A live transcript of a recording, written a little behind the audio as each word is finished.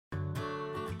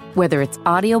Whether it's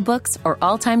audiobooks or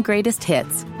all-time greatest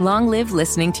hits, long live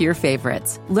listening to your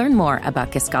favorites. Learn more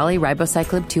about Kisqali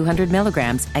Ribociclib 200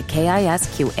 milligrams at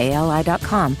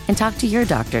KISQALI.com and talk to your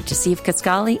doctor to see if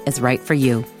Kisqali is right for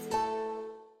you.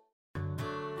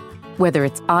 Whether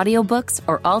it's audiobooks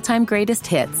or all-time greatest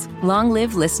hits, long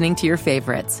live listening to your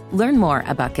favorites. Learn more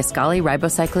about Kisqali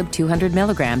Ribociclib 200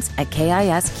 milligrams at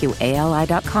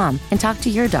KISQALI.com and talk to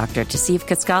your doctor to see if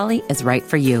Kisqali is right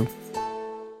for you.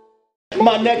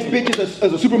 My next bitch is a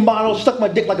supermodel, suck my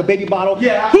dick like a baby bottle.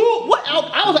 Yeah.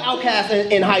 I was an outcast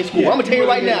in high school. I'm gonna tell you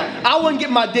right now, I wouldn't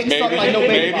get my dick sucked like no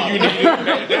baby bottle.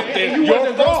 You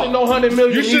wasn't versing no 100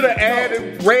 million. You should have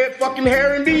added red fucking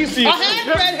hair and beans. I had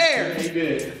red hair.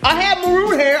 I had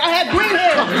maroon hair. I had green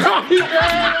hair.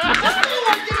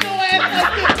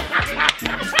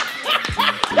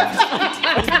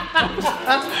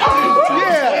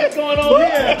 Yeah. What's going on?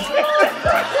 Yeah.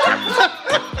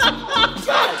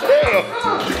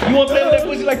 You want to play with that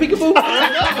pussy like peekaboo?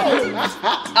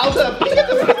 I was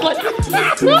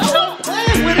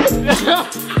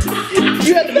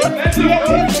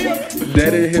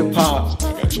Dead in Hip Hop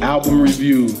album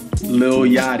review, Lil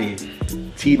Yachty,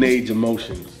 Teenage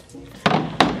Emotions.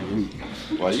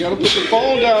 Why you gotta put the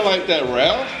phone down like that,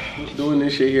 Ralph? Doing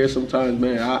this shit here sometimes,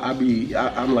 man.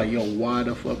 I'm like, yo, why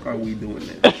the fuck are we doing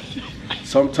this?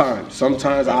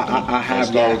 Sometimes I have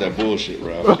started that bullshit,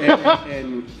 Ralph.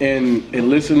 And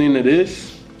listening to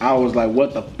this, I was like,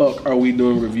 what the fuck are we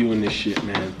doing reviewing this shit,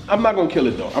 man? I'm not gonna kill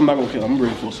it though. I'm not gonna kill it. I'm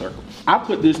bringing full circle. I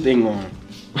put this thing on.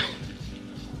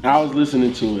 I was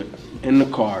listening to it in the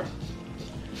car,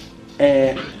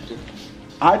 and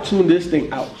I tuned this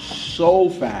thing out so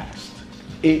fast.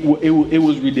 It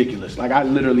was ridiculous. Like, I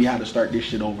literally had to start this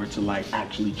shit over to like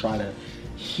actually try to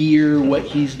hear what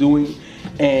he's doing.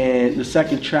 And the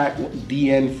second track,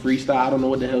 DN Freestyle, I don't know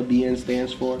what the hell DN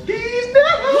stands for.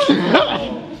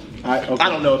 I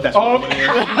don't know if that's what it is.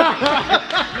 Man,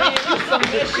 you sung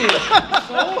that shit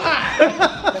so high.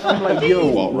 And I'm like, yo,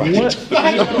 what?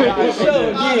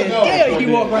 Yeah, you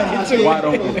walk right into it. Wide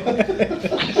open.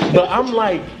 But I'm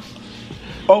like,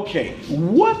 okay,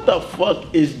 what the fuck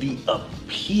is the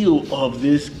appeal of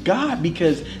this guy?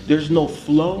 Because there's no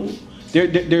flow.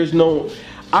 There's no.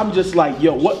 I'm just like,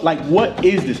 yo, what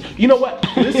is this? You know what?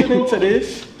 Listening to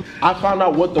this, I found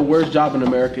out what the worst job in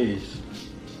America is.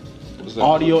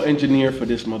 Audio engineer for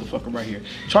this motherfucker right here.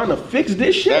 Trying to fix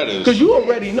this shit? Because you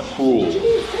already know. Cruel.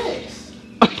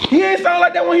 He ain't sound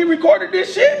like that when he recorded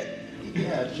this shit?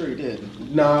 Yeah, I'm sure he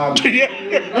did. Nah, I'm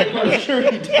sure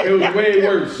he did. It was way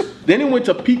worse. Then it went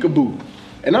to Peekaboo.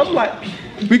 And I'm like,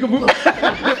 Peekaboo?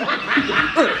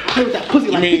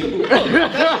 You mean the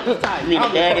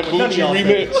Bad and Bougie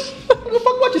remix? What the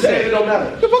fuck what you say? It don't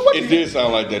matter. It did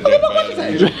sound like that. Bad and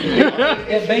Bougie.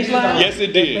 That bass line? Yes,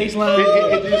 it did. It did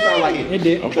sound like it. It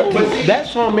did. Okay. But that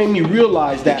song made me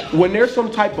realize that when there's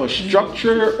some type of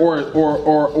structure or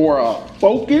a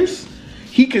focus,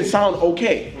 he can sound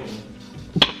okay.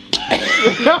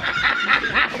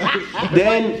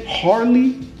 Then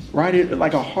Harley, right? It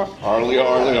like a Harley.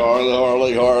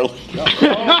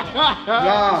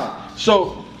 Nah.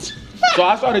 So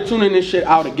I started tuning this shit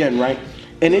out again, right?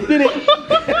 And it didn't.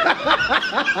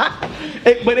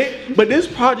 But this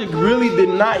project really did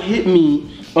not hit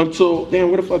me until, damn,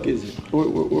 where the fuck is it? Where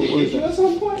is that? At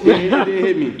some point? Yeah, it did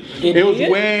hit me. It was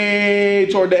way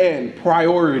toward the end.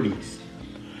 Priorities.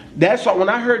 That song. When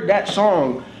I heard that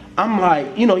song, I'm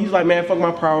like, you know, he's like, man, fuck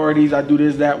my priorities. I do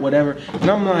this, that, whatever. And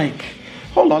I'm like,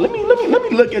 hold on, let me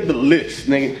look at the list,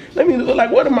 nigga. Let me look,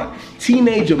 like, what are my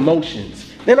teenage emotions?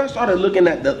 Then I started looking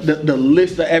at the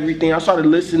list of everything. I started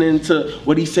listening to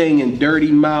what he's saying in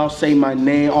Dirty Mouth, Say My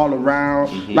Name, All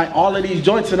Around, like all of these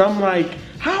joints. And I'm like,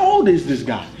 how old is this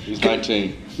guy? He's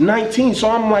 19. 19. So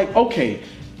I'm like, okay.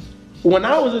 When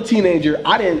I was a teenager,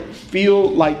 I didn't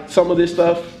feel like some of this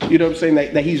stuff, you know what I'm saying,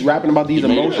 that he's rapping about these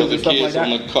emotions and stuff like that.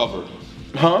 He made it for the kids on the cover.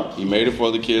 Huh? He made it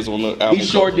for the kids on the album. He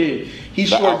sure did. He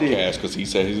sure did. Outcast, because he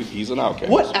said he's an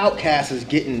outcast. What outcast is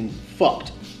getting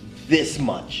fucked this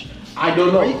much? I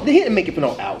don't know. They didn't make it for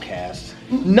no outcast.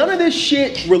 None of this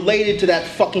shit related to that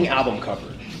fucking album cover.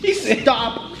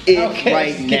 Stop it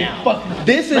right now.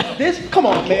 This. Come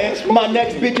on, man. My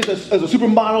next bitch is a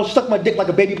supermodel, suck my dick like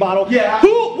a baby bottle. Yeah.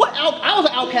 I was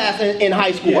an outcast in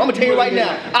high school. I'm gonna tell you right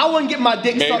now, I wouldn't get my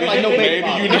dick sucked like no baby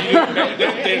bottle.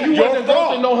 You wasn't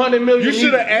versing no 100 million. You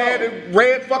should have added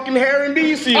red fucking hair and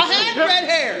beans. I had red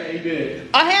hair. Yeah, you did.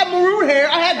 I had maroon hair.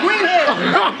 I had green hair.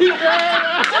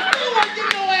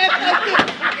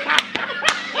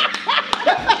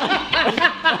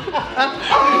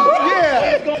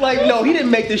 Yeah, like no, he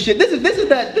didn't make this shit. This is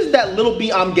that Little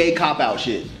B I'm gay cop out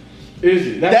shit. Is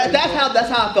it? That's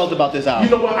how I felt about this album.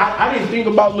 You know what? I didn't think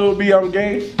about Lil B on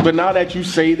Gay, but now that you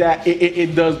say that,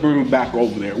 it does bring me back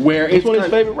over there. Where It's one of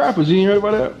his favorite rappers. You ain't heard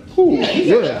about that? Who?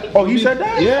 Yeah. Oh, he said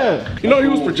that? Yeah. You know, he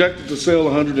was projected to sell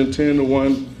 110 to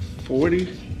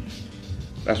 140.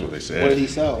 That's what they said. What did he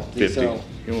sell? 50.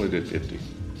 He only did 50.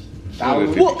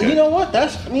 Well, you know what?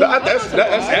 That's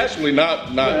actually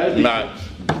not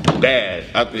bad.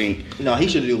 I think. No, he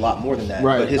should do a lot more than that.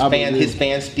 Right, But his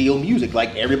fans steal music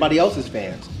like everybody else's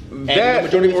fans. And That the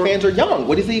majority of or- his fans are young.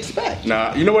 What does he expect?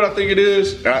 Nah, you know what I think it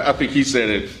is? I think he said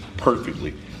it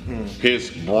perfectly. His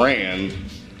brand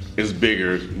is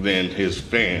bigger than his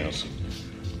fans.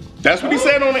 That's what he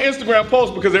said on the Instagram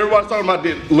post because everybody's talking about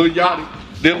did Lil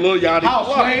Yachty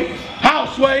How,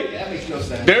 Sway? That makes no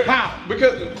sense. How?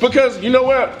 Because you know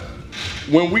what?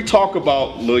 When we talk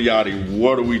about Lil Yachty,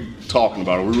 what are we talking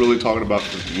about? Are we really talking about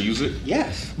his music?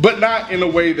 Yes. But not in a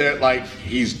way that like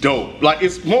he's dope. Like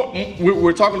it's more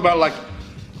we're talking about like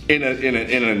in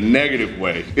a negative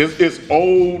way. It's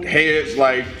old heads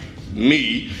like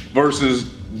me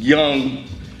versus young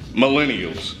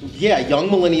millennials. Yeah, young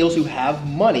millennials who have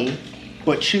money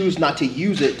but choose not to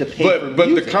use it to pay for But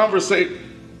music. the conversation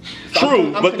So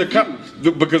true, I'm but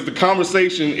confused. because the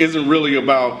conversation isn't really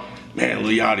about man,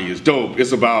 Lil Yachty is dope.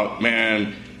 It's about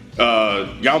man,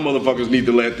 y'all motherfuckers need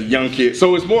to let the young kids.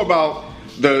 So it's more about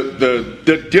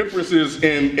the differences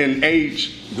in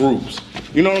age groups.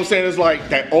 You know what I'm saying? It's like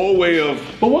that old way of.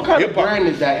 But what kind of hip-hop. brand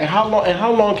is that, and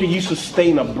how long can you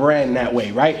sustain a brand that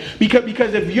way, right? Because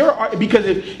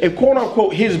if quote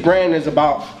unquote his brand is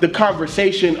about the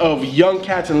conversation of young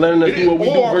cats and letting us do what we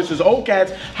do versus old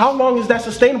cats, how long is that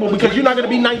sustainable? Because you're not gonna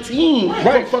be 19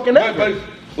 Right, fucking ever. but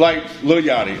like Lil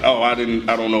Yachty. Oh, I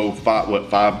don't know five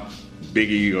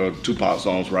Biggie or Tupac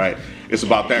songs, right? It's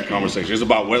about that conversation. It's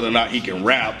about whether or not he can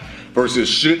rap versus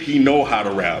should he know how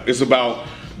to rap. It's about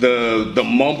the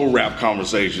mumble rap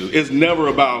conversations. It's never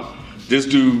about this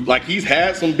dude. Like he's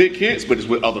had some big hits, but it's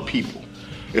with other people.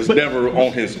 It's never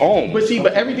on his own.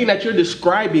 But everything that you're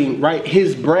describing, right?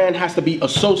 His brand has to be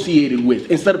associated with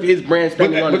instead of his brand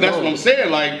standing on But its that's own. what I'm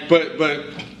saying. Like,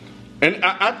 and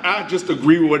I just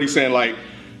agree with what he's saying. Like,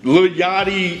 Lil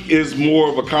Yachty is more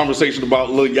of a conversation about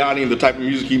Lil Yachty and the type of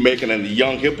music he's making and the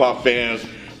young hip hop fans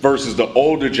versus the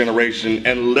older generation,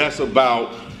 and less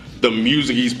about the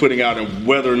music he's putting out and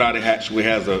whether or not it actually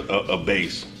has a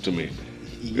base. To me,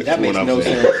 That makes no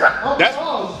sense.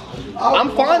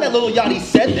 I'm fine that Lil Yachty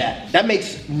said that. That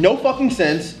makes no fucking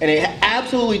sense, and it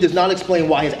absolutely does not explain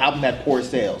why his album had poor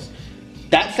sales.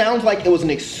 That sounds like it was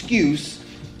an excuse,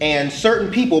 and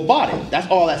certain people bought it. That's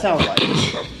all that sounds like.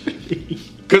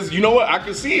 because you know what, I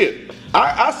can see it.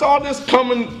 I saw this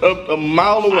coming a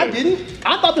mile away. I didn't.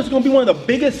 I thought this was gonna be one of the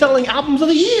biggest selling albums of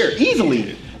the year,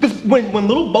 easily. Because when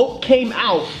Little Boat came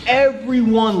out,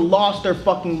 everyone lost their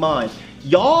fucking mind.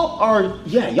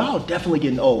 Y'all definitely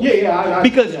getting old. Yeah,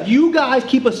 because you guys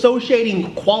keep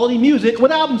associating quality music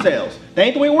with album sales. That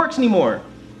ain't the way it works anymore.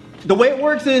 The way it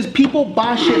works is people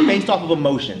buy shit based off of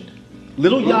emotion.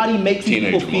 Little Yachty makes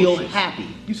people feel happy.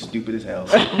 You stupid as hell.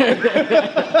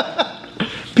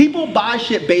 People buy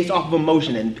shit based off of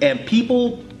emotion, and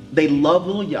people, they love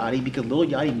Lil Yachty because Lil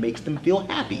Yachty makes them feel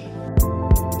happy.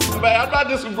 I'm not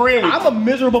disagreeing with you. I'm a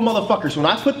miserable motherfucker, so when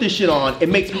I put this shit on, it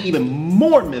makes me even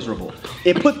more miserable.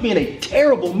 It puts me in a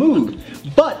terrible mood.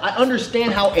 But I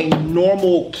understand how a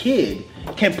normal kid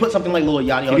can put something like Lil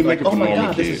Yachty on and be like, oh my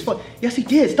god, this is fun. Yes, he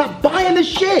did. Stop buying this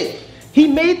shit. He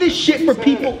made this shit for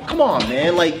people. Come on,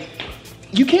 man. Like,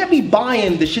 you can't be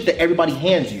buying the shit that everybody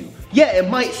hands you. Yeah, it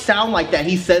might sound like that.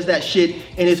 He says that shit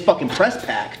in his fucking press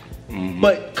pack.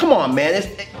 But come on, man.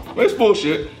 It's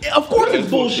bullshit. Of course it's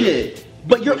bullshit.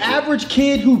 But your average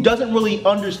kid who doesn't really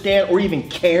understand or even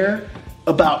care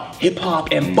about hip hop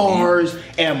and bars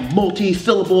and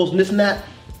multi-syllables and this and that,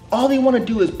 all they want to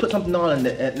do is put something on and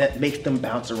that makes them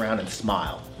bounce around and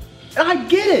smile. And I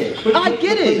get it. I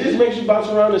get it. This makes you bounce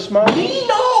around and smile. Me,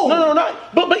 no. No,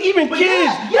 not. But even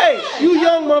kids. Hey, you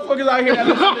young motherfuckers out here that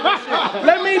listen to this shit.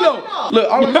 Let me know. Look,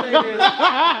 all I'm saying is,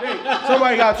 hey,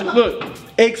 somebody got to look.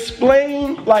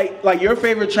 Explain like your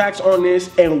favorite tracks on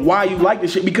this and why you like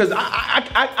this shit, because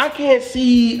I can't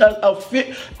see a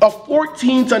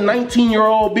 14 to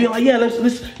 19-year-old being like, yeah,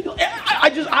 let's.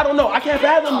 I don't know. I can't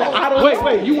fathom that. I don't know.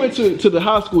 Wait, you went to the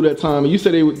high school that time and you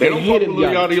said they They don't fuck hated with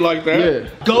Lil Yachty like that.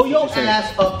 Yeah. Go your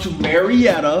ass up to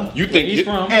Marietta. You think He's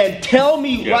from? And tell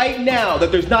me right now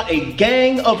that there's not a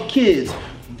gang of kids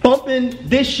bumping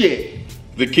this shit.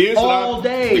 the kids all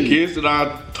day? The kids that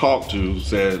I talked to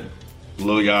said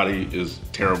Lil Yachty is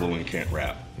terrible and can't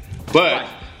rap, but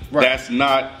Right. that's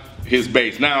not his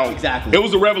base. Now, Exactly. it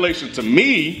was a revelation to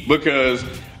me because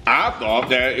I thought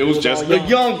that it was just a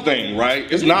young thing, right?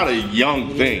 It's not a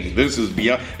young thing. This is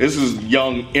beyond. This is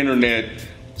young internet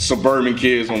suburban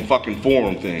kids on fucking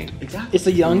forum thing. Exactly. It's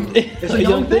a young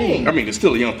thing. I mean, it's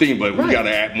still a young thing, but we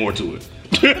gotta add more to it.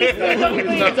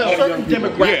 It's a certain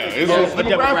demographic. Yeah, it's a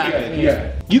demographic.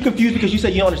 Yeah. You confused because you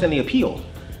said you don't understand the appeal.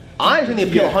 I understand the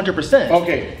appeal 100%.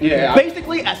 Okay, yeah.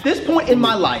 Basically, at this point in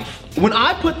my life, when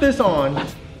I put this on,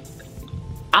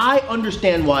 I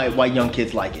understand why young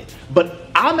kids like it. But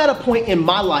I'm at a point in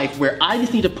my life where I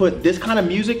just need to put this kind of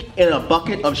music in a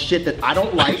bucket of shit that I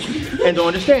don't like and don't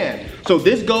understand. So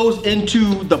this goes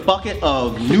into the bucket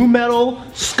of new metal,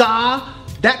 ska,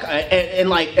 and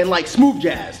like smooth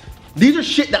jazz. These are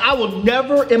shit that I will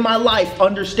never in my life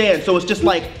understand. So it's just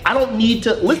like I don't need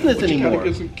to listen to this anymore. You gotta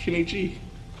get some Kenny G.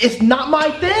 It's not my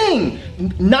thing.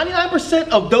 99%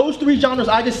 of those three genres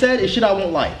I just said is shit I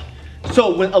won't like.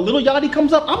 So when a Lil Yachty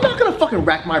comes up, I'm not gonna fucking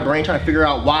rack my brain trying to figure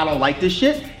out why I don't like this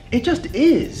shit. It just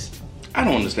is. I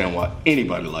don't understand why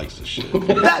anybody likes this shit. How do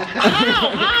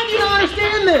you not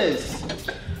understand this?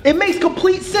 It makes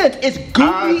complete sense. It's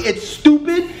goofy, it's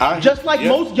stupid, just like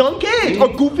most young kids are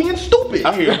goofy and stupid.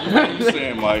 I hear what you're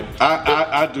saying, Mike.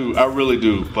 I do, I really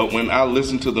do. But when I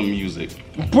listen to the music,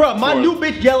 bruh, my new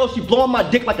bitch Yellow, she blowing my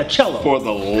dick like a cello. For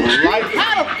the life,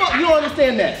 how the fuck you don't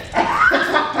understand that?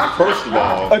 First of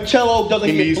all, a cello doesn't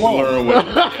he get needs blown. to learn what.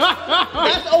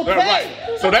 That's okay.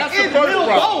 Right. So that's the first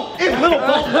problem. It's Little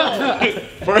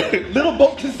Boat. Little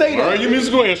Boat can say that. Learn your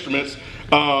musical instruments.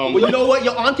 Well, you know what?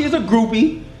 Your auntie is a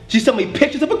groupie. She sent me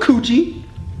pictures of a coochie.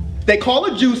 They call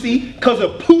her juicy because her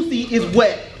pussy is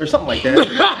wet or something like that.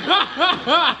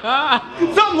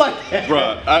 Something like that.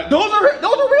 Bruh, those are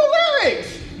real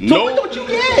lyrics. So what don't you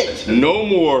get? No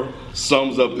More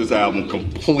sums up this album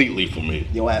completely for me.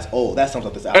 Yo ass old. That sums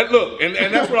up this album. And look, and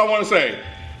that's what I want to say.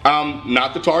 I'm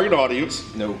not the target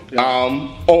audience. No.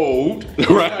 I'm old,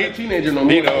 right? I'm not a teenager no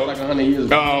more. You know, like 100 years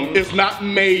ago. It's not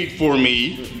made for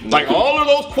me. Like all of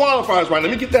those qualifiers, right? Let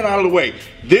me get that out of the way.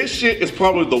 This shit is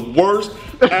probably the worst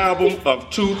album of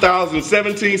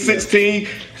 2017, 16,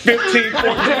 15, 14.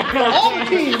 All the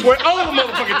teams. All the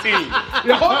motherfucking teams.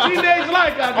 The whole teenage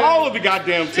life, goddamn. All of the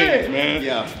goddamn teams, man.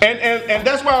 Yeah. And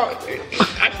that's why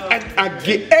I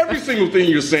get every single thing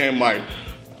you're saying, Mike.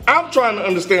 I'm trying to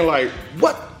understand, like,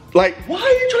 what? Like, why are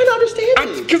you trying to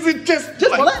understand it? Because it just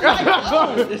like, let life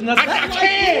flow. I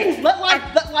can't. Let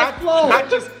life flow.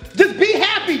 Just be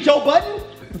happy, Joe Budden.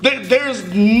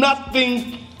 There's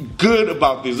nothing good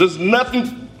about this. There's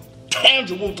nothing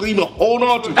tangible to even hold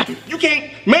on to. You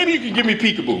can't. Maybe you can give me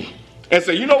Peekaboo and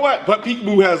say, you know what? But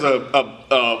Peekaboo has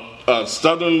a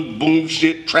southern boom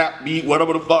shit trap beat,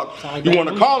 whatever the fuck you want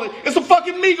to call it. It's a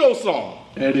fucking Migos song.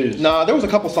 It is. Nah, there was a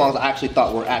couple songs I actually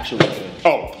thought were actually good.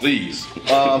 Oh, please.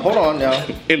 Hold on now.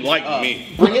 Enlighten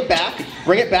me. Bring It Back.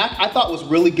 Bring It Back. I thought was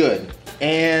really good.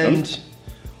 And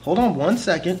hold on 1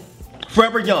 second.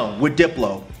 Forever Young with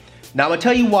Diplo. Now I'm gonna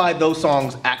tell you why those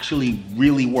songs actually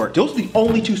really worked. Those are the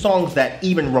only two songs that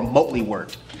even remotely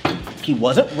worked. He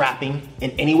wasn't rapping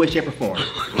in any way, shape, or form.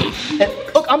 And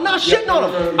look, I'm not shitting on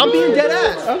him. I'm being dead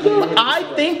ass. I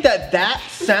think that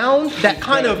sound, that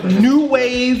kind of new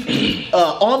wave,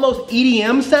 almost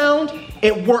EDM sound,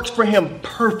 it works for him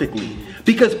perfectly.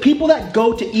 Because people that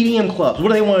go to EDM clubs, what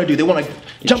do they want to do? They want to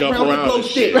jump around and blow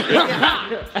shit.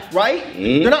 Right?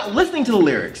 They're not listening to the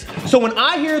lyrics. So when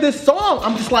I hear this song,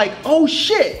 I'm just like, oh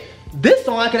shit. This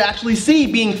song I could actually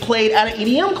see being played at an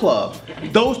EDM club.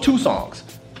 Those two songs.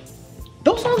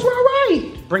 Those songs were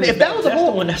alright. If that was that's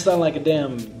the one that sounded like a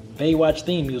damn Baywatch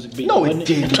theme music beat. No, it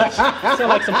didn't. It sounded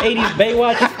like some 80s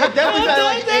Baywatch. It definitely sounded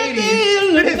like 80s.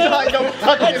 It sounded like no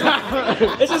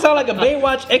fucking. It just sounded like a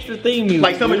Baywatch extra theme music.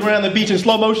 Like somebody ran on the beach in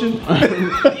slow motion?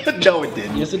 No, it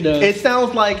didn't. Yes, it does. It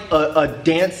sounds like a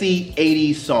dancey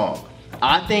 80s song.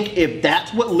 I think if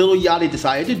that's what Lil Yachty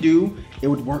decided to do, it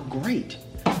would work great.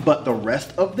 But the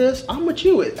rest of this, I'm with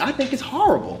you. I think it's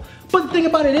horrible. But the thing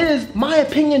about it is, my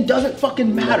opinion doesn't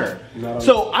fucking matter.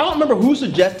 So I don't remember who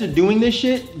suggested doing this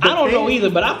shit. I don't know either,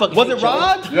 but I fucking Was it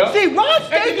Rod? Yeah. See, Rod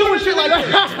stayed doing shit like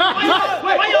this.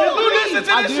 Why y'all listen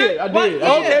to I this did. shit? I did.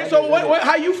 Okay, so what?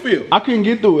 How you feel? I couldn't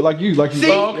get through it like you. See,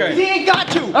 okay. he ain't got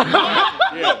to.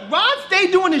 Look, Rod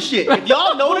stayed doing this shit. If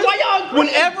y'all notice,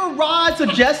 whenever Rod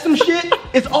suggests some shit,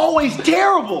 it's always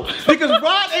terrible. Because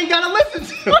Rod ain't gotta listen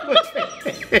to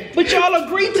it. But y'all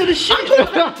agreed to the shit.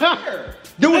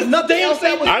 There was nothing else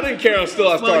that was. I didn't care until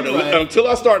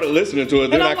I started listening to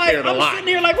it. Then I cared a lot. I'm sitting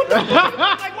here like, what the fuck?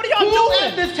 Like, what are y'all Who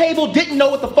doing? at this table didn't know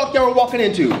what the fuck y'all were walking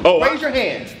into? Oh, Raise your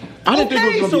hand. I didn't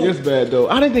think it was gonna be this bad though.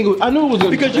 I didn't think it was, I knew it was gonna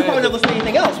Because be you bad. probably never listened to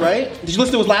anything else, right? Did you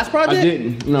listen to his last project? I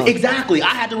didn't, no. Exactly.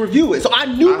 I had to review it. So I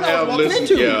knew what I was walking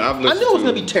into. Yeah, I've I listened knew it was to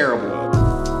gonna be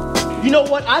terrible. You know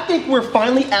what? I think we're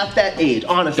finally at that age,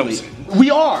 honestly. We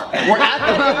are. We're at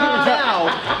that age now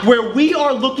where we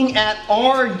are looking at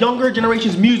our younger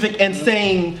generation's music and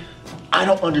saying, I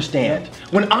don't understand.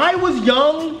 When I was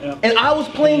young and I was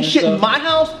playing shit in my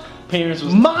house,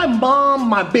 my mom,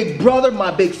 my big brother,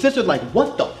 my big sister, like,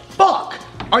 what the fuck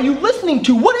are you listening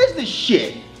to? What is this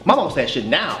shit? My mom said shit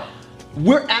now.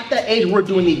 We're at that age where we're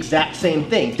doing the exact same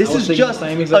thing. This is just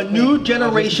a new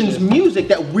generation's music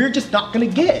that we're just not gonna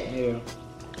get. Yeah.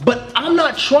 But I'm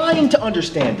not trying to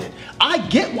understand it. I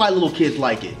get why little kids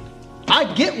like it. I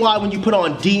get why when you put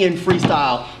on D in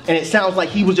freestyle and it sounds like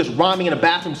he was just rhyming in a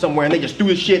bathroom somewhere and they just threw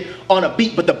his shit on a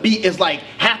beat, but the beat is like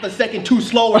half a second too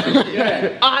slow.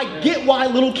 Yeah. I get why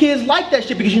little kids like that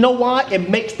shit, because you know why? It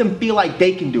makes them feel like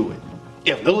they can do it.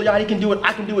 If Lil Yachty can do it,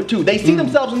 I can do it too. They see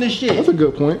themselves in this shit. That's a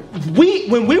good point.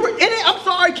 When we were in it, I'm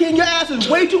sorry, Ken, your ass is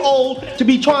way too old to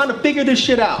be trying to figure this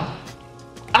shit out.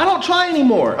 I don't try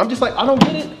anymore. I'm just like, I don't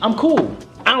get it. I'm cool.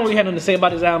 I don't really have nothing to say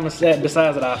about this album besides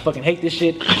that I fucking hate this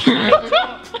shit.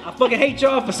 I fucking hate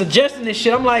y'all for suggesting this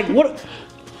shit. I'm like, what?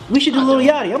 We should do Lil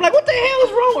Yachty. I'm like, what the hell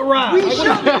is wrong with Rob? We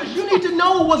should, because you need to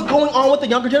know what's going on with the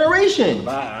younger generation.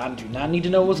 I do not need to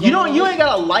know what's going on. You ain't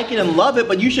gotta like it and love it,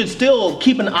 but you should still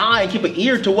keep an eye and keep an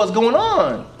ear to what's going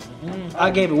on. I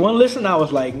gave it one listen. I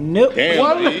was like, nope. Damn,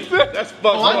 one listen. That's fucked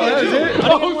up. I did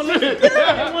one listen.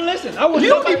 Yeah, one listen. I was. You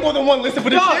don't need more than one listen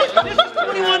for this shit. This is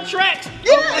 21 tracks.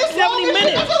 Yeah, like it's 70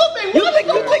 minutes. That's the thing. You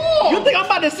think I'm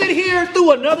about to sit here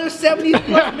through another 70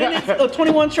 plus minutes of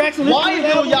 21 tracks? And why is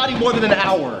Lil Yachty more than an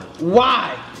hour?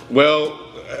 Why? Well,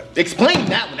 explain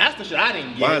that one. That's the shit I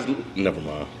didn't get. why is, never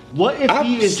mind. What if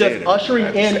he is just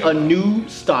ushering in a new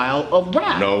style of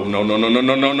rap? No. I'm gonna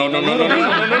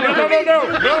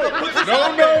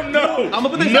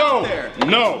put this out there.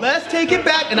 No. Let's take it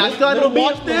back, and I still haven't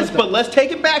watched this, but let's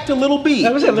take it back to Little B.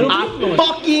 I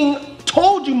fucking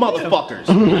told you motherfuckers.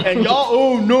 And y'all,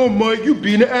 oh no, Mike, you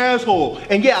being an asshole.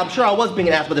 And yeah, I'm sure I was being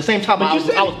an asshole, but at the same time, I was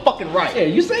fucking right. Yeah,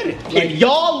 you said it. If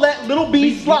y'all let Little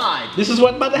B slide, this is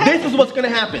what's about to happen. This is what's gonna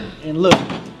happen. And look.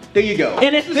 There you go.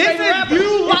 And it's his favorite rapper.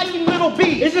 You liking Little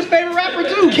B. It's his favorite rapper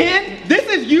too. Ken, this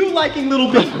is you liking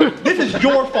Little B. This is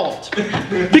your fault.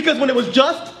 Because when it was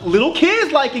just little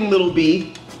kids liking Little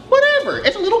B, whatever.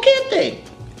 It's a little kid thing.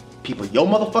 People your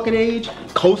motherfucking age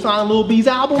co-sign Little B's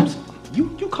albums, you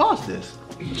caused this.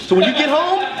 So when you get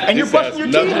home and you're brushing your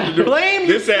teeth, blame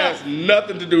this yourself. has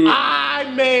nothing to do with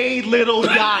I made Little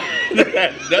Yachty. This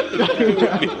has nothing to do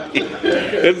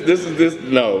with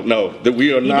me. No. That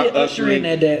we are not ushering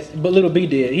that, but Little B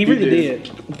did. He really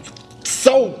did.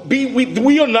 So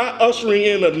we are not ushering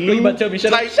in a new type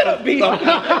up, B. of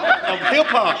hip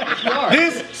hop.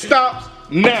 This stops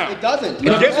now. It doesn't.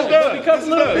 Yes, it does. Because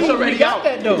it's already got out.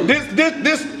 that though.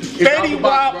 This Fetty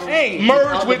Wap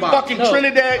merged with fucking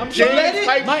Trinidad James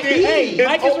type shit.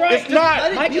 Mike is right. It's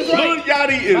not. Mike is right. Lil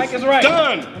Yachty is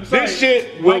done. This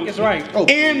shit will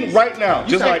end right now.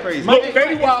 Just like, look,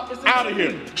 Fetty Wap out of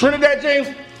here. Trinidad James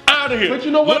out of here. But you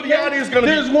know what? Lil Yachty is gonna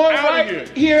There's be one out right of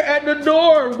here at the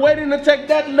door waiting to take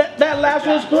that last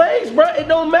one's place, bro. It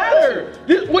don't matter. I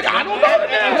don't know the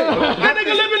name. That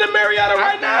nigga live in the Marietta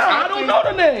right now. I don't know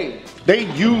the name.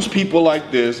 They use people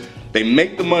like this. They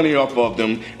make the money off of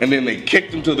them, and then they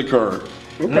kick them to the curb.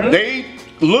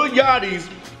 Lil Yachty's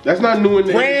that's not new in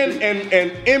the brand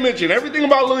and image and everything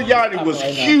about Lil Yachty was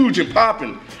huge and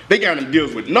popping. They got him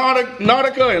deals with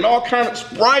Nautica and all kind of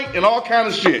Sprite and all kind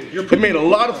of shit. They made a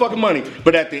lot of fucking money.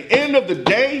 But at the end of the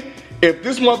day, if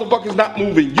this motherfucker's not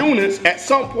moving units, at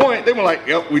some point they were like,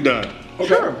 yep, we done. Okay.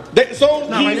 Sure.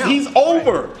 He's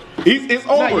over. It's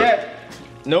over. Not yet.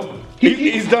 Nope.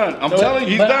 He's done. I'm telling you,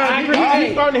 he's done. He's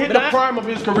starting to hit the prime of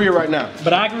his career right now.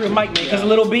 But I agree with Mike, man, because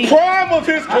Little B. Prime of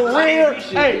his career.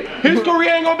 Hey, his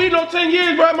career ain't gonna be no 10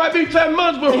 years, bro. It might be 10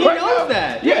 months, but he knows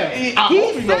that. Yeah. He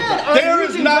said there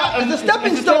is not a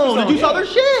stepping stone to do some other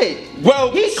shit.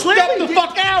 Well, step the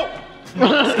fuck out.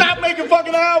 Stop making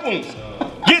fucking albums.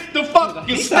 Get the fuck,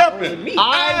 you're stepping.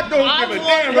 I don't give a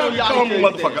damn how you call me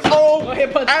motherfucker. Oh,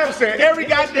 I have said every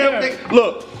goddamn thing.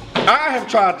 Look. I have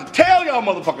tried to tell y'all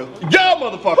motherfuckers, not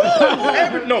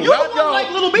y'all. Like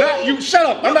Little B. Not you. Shut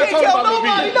up. I'm not talking about Little B.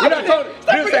 We're not talking.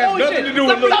 This has nothing to do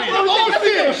with Little B.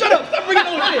 Shut up. Stop bringing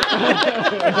old shit.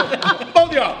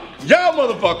 Both of y'all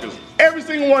motherfuckers, every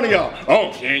single one of y'all.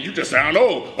 Oh, Ken, you just sound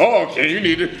old. Oh, Ken, you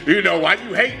need to, why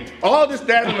you hating? All this,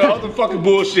 that, and the other fucking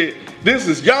bullshit. This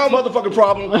is y'all motherfucking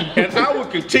problem, and I will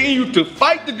continue to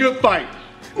fight the good fight.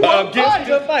 Good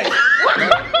fight.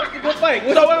 What's the good fight?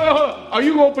 So wait, hold on. Are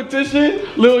you gonna petition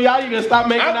Lil Yachty to stop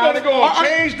making I'm gonna go on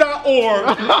change.org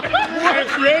and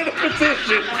create a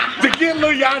petition to get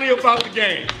Lil Yachty about the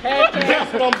game.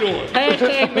 That's what I'm doing.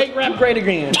 Hashtag make rap great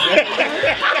again.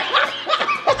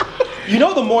 You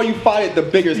know, the more you fight it, the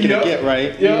bigger it's gonna get,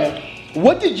 right? Yeah.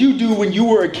 What did you do when you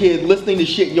were a kid listening to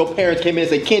shit and your parents came in and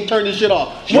said, "Can't turn this shit off"?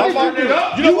 What did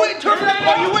you do? You went and turned it up,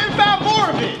 or you went and found more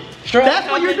of it. That's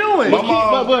what you're doing. My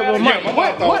mom,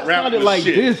 What sounded like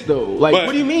this though? Like,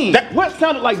 What do you mean? what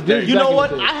sounded like this? You back know in what?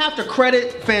 the day? I have to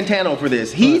credit Fantano for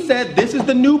this. He said this is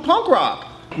the new punk rock.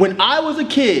 When I was a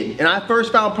kid and I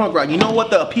first found punk rock, you know what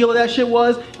the appeal of that shit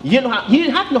was? You didn't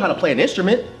have to know how to play an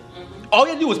instrument. All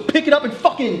you had to do was pick it up and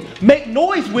fucking make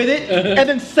noise with it and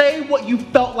then say what you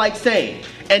felt like saying.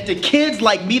 And to kids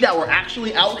like me that were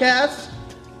actually outcasts,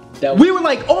 we were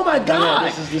like, oh my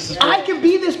god, this is I can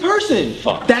be this person.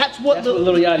 Fuck. That's what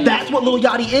Lil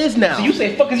Yachty is now. So you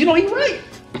say fuck, cause you know he right.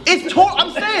 It's total.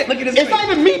 I'm saying, Look at his it's face. not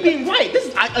even me being right.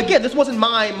 This wasn't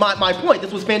my point.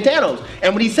 This was Fantano's.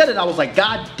 And when he said it, I was like,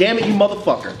 God damn it, you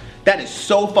motherfucker. That is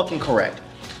so fucking correct.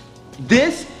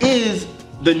 This is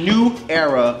the new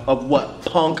era of what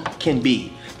punk can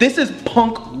be. This is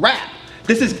punk rap.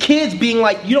 This is kids being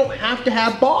like, you don't have to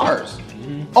have bars.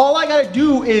 All I gotta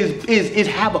do is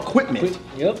have equipment.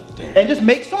 Yep. And just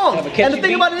make songs. Have a catchy And the thing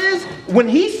beat. about it is, when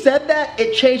he said that,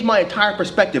 it changed my entire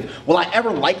perspective. Will I ever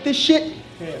like this shit?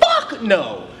 Fuck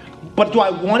no. But do I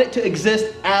want it to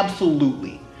exist?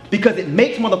 Absolutely. Because it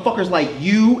makes motherfuckers like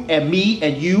you and me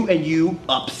and you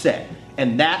upset.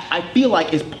 And that, I feel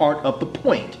like, is part of the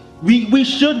point. We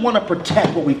should want to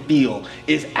protect what we feel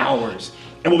is ours.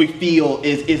 And what we feel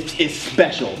is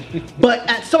special. But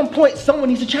at some point, someone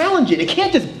needs to challenge it. It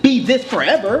can't just be this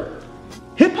forever.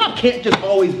 Hip hop can't just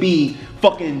always be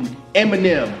fucking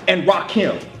Eminem and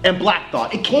Rakim and Black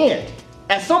Thought. It can't.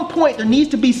 At some point, there needs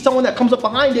to be someone that comes up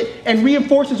behind it and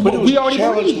reinforces But what it was we already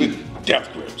challenged believe. with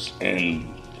Death Grips and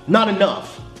Not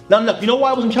enough. Not enough. You know why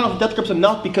I wasn't challenged with Death Grips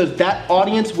enough? Because that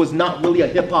audience was not really a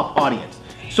hip hop audience.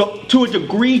 So to a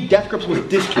degree, Death Grips was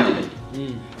discounted.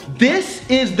 This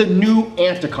is the new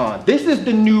Anticon. This is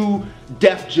the new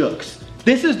Def Jux.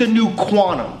 This is the new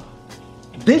Quantum.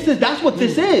 That's what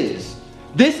this is.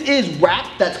 This is rap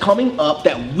that's coming up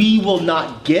that we will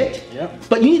not get. Yep.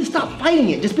 But you need to stop fighting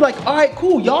it. Just be like, all right,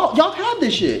 cool, y'all have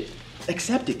this shit.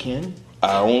 Accept it, Ken.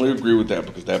 I only agree with that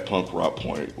because that punk rock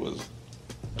point was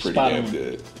pretty Spot damn on.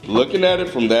 good. Looking at it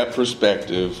from that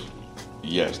perspective,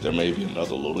 yes, there may be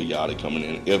another Lil Yachty coming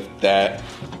in if that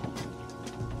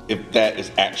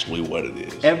is actually what it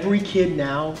is. Every kid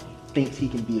now thinks he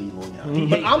can be a Lil Yachty.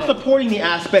 But I'm supporting the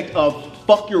aspect of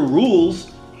fuck your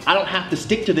rules. I don't have to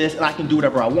stick to this and I can do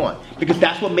whatever I want. Because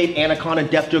that's what made Anacon and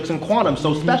Def Jux and Quantum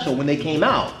so special when they came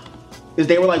out. Is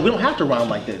they were like, we don't have to rhyme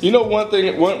like this. You know, one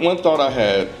thought I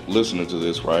had listening to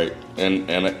this, right? And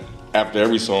after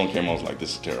every song came, I was like,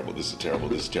 this is terrible, this is terrible,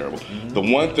 this is terrible. The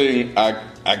one thing I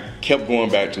kept going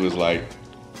back to is like,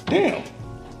 damn,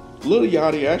 Lil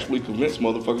Yachty actually convinced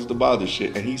motherfuckers to buy this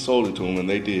shit, and he sold it to them, and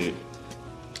they did.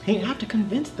 He didn't have to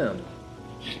convince them.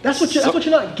 That's what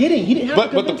you're not getting. He didn't have to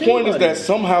But convince the point is anybody. that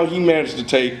somehow he managed to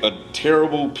take a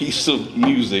terrible piece of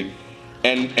music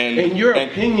and In your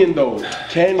opinion, though,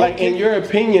 Ken, like in your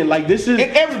opinion, like this is in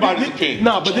everybody's opinion.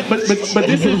 No, but this is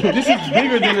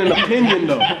bigger than an opinion,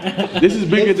 though. This is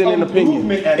bigger than an opinion.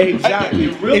 movement at the- Exactly.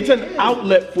 It really It's an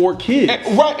outlet for kids.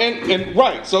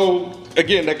 Right. So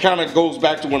again, that kind of goes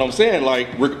back to what I'm saying.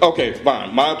 Like, okay,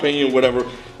 fine, my opinion, whatever.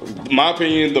 My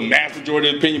opinion, the mass majority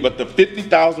of the opinion, but the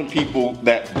 50,000 people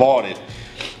that bought it,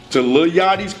 to Lil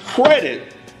Yachty's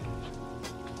credit,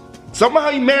 somehow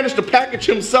he managed to package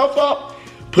himself up,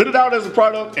 put it out as a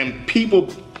product, and people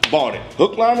bought it.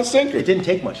 Hook, line, and sinker. It didn't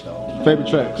take much though. Favorite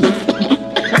tracks.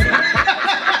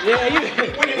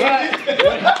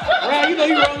 Ryan, you know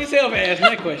you wrong yourself for asking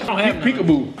that question. I don't have none.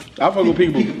 Peekaboo. I fuck with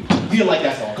Peekaboo. You didn't like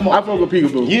that song. Come I on. fuck with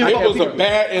Peekaboo. It was a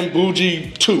bad and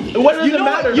bougie 2. What does You it know,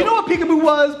 matter? you know what Peekaboo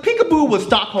was? Peekaboo was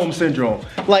Stockholm Syndrome.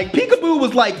 Like Peekaboo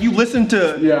was like you listen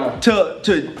to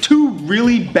two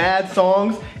really bad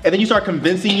songs and then you start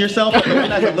convincing yourself that the one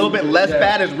that's a little bit less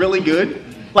bad is really good.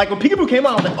 Like when Peekaboo came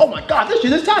out, I was like, oh my god, this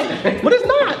shit is tight. But it's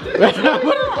not.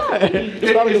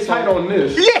 It's tight on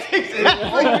this. Yeah,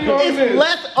 exactly. It's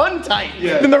less untight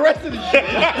than the rest of the shit.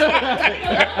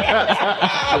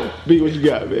 B, what you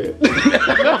got, man?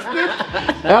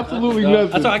 Absolutely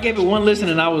nothing. So I gave it one listen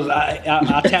and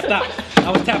I tapped out.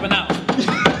 I was tapping out.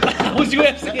 I was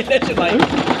UFCing that shit like.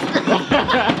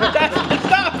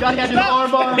 Stop! God had you the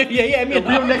arm bar. Yeah, me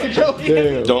Real naked choke.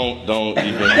 Damn. Don't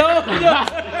even.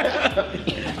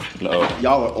 No. No.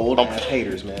 Y'all are old ass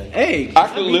haters, man. Hey, I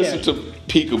can listen to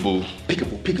Peekaboo.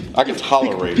 Peekaboo. I can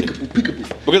tolerate it.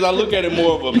 Peekaboo. Because I look at it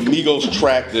more of a Migos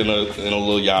track than a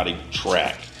Lil Yachty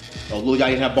track. Oh, Lil Yachty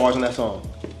didn't have bars on that song.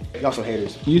 Y'all some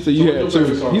haters. You said you had two.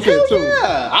 You said two.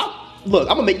 Yeah. Look,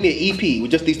 I'm gonna make me an EP with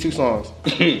just these 2 songs.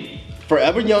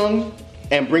 Forever Young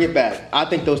and Bring It Back. I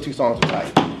think those 2 songs are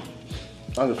tight. I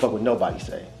don't give a fuck what nobody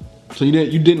say. So you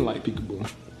didn't like Peekaboo.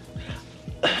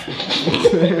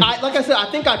 Like I said, I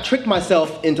think I tricked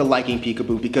myself into liking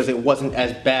Peekaboo because it wasn't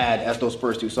as bad as those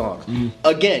first 2 songs.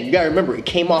 Again, you gotta remember, it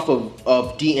came off of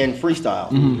DN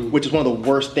Freestyle, which is one of the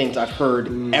worst things I've heard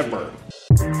ever.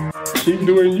 Keep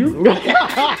doing you.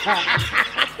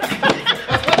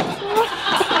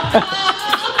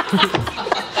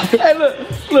 Hey, look.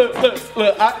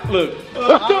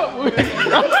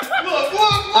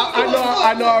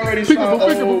 I know I already sound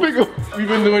old. We've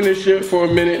been doing this shit for a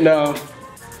minute now,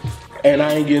 and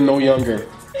I ain't getting no younger.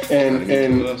 And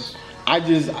I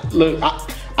just look.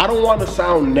 I don't want to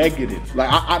sound negative. Like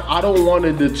I don't want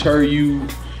to deter you.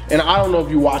 And I don't know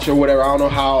if you watch or whatever. I don't know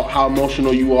how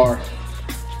emotional you are.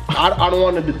 I don't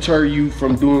want to deter you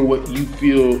from doing what you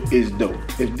feel is dope.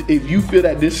 If you feel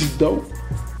that this is dope,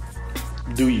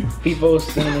 do you? People's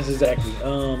sentiments exactly.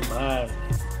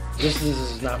 This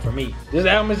is not for me. This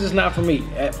album is just not for me.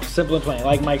 Simple and plain.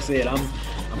 Like Mike said, I'm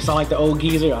sound like the old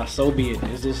geezer. So be it.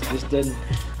 It's just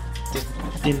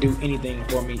didn't do anything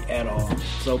for me at all.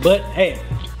 So, but hey,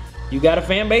 you got a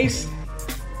fan base.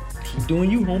 Keep doing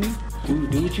you, homie.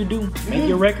 Do what you do. Make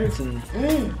your records and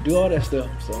do all that stuff.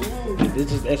 So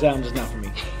this album just not for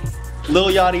me. Lil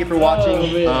Yachty, if you're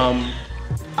watching,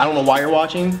 I don't know why you're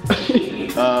watching.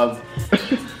 I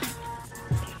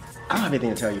don't have anything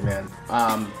to tell you, man.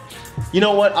 You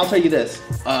know what? I'll tell you this.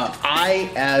 I,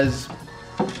 as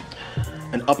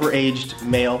an upper-aged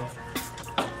male,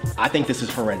 I think this is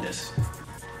horrendous.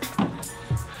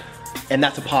 And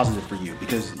that's a positive for you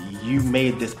because you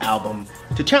made this album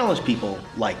to challenge people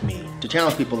like me, to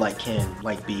challenge people like Ken,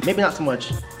 like B. Maybe not so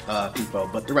much people,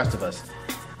 but the rest of us.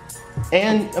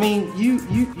 And I mean, you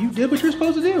did what you're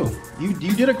supposed to do. You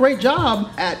did a great job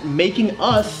at making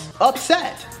us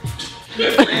upset.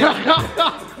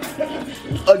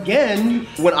 Again,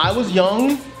 when I was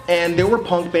young and there were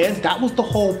punk bands, that was the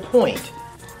whole point.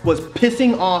 Was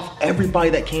pissing off everybody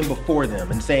that came before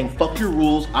them and saying, fuck your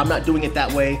rules, I'm not doing it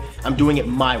that way, I'm doing it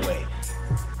my way.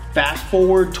 Fast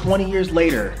forward 20 years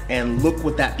later and look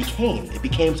what that became. It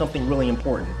became something really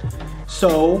important.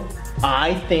 So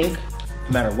I think,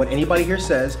 no matter what anybody here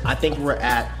says, I think we're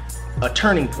at a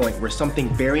turning point where something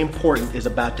very important is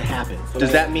about to happen.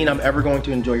 Does that mean I'm ever going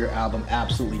to enjoy your album?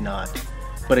 Absolutely not.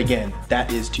 But again,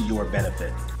 that is to your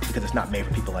benefit because it's not made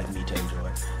for people like me to enjoy.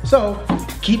 So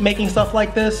keep making stuff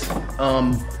like this.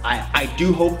 I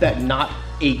do hope that not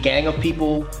a gang of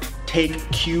people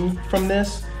take cue from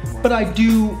this, but I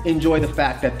do enjoy the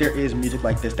fact that there is music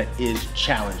like this that is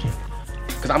challenging.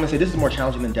 Because I'm gonna say this is more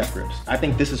challenging than Death Grips. I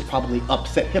think this is probably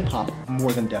upset hip hop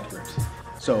more than Death Grips.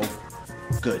 So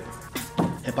good.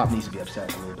 Hip hop needs to be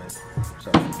upset a little bit.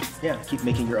 So yeah, keep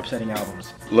making your upsetting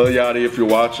albums. Lil Yachty, if you're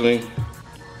watching,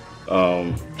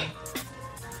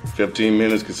 15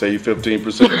 minutes can save you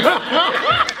 15%.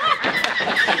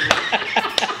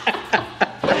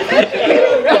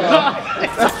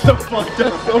 That's so fucked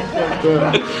up. So fucked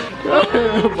up.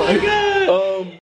 Oh my God.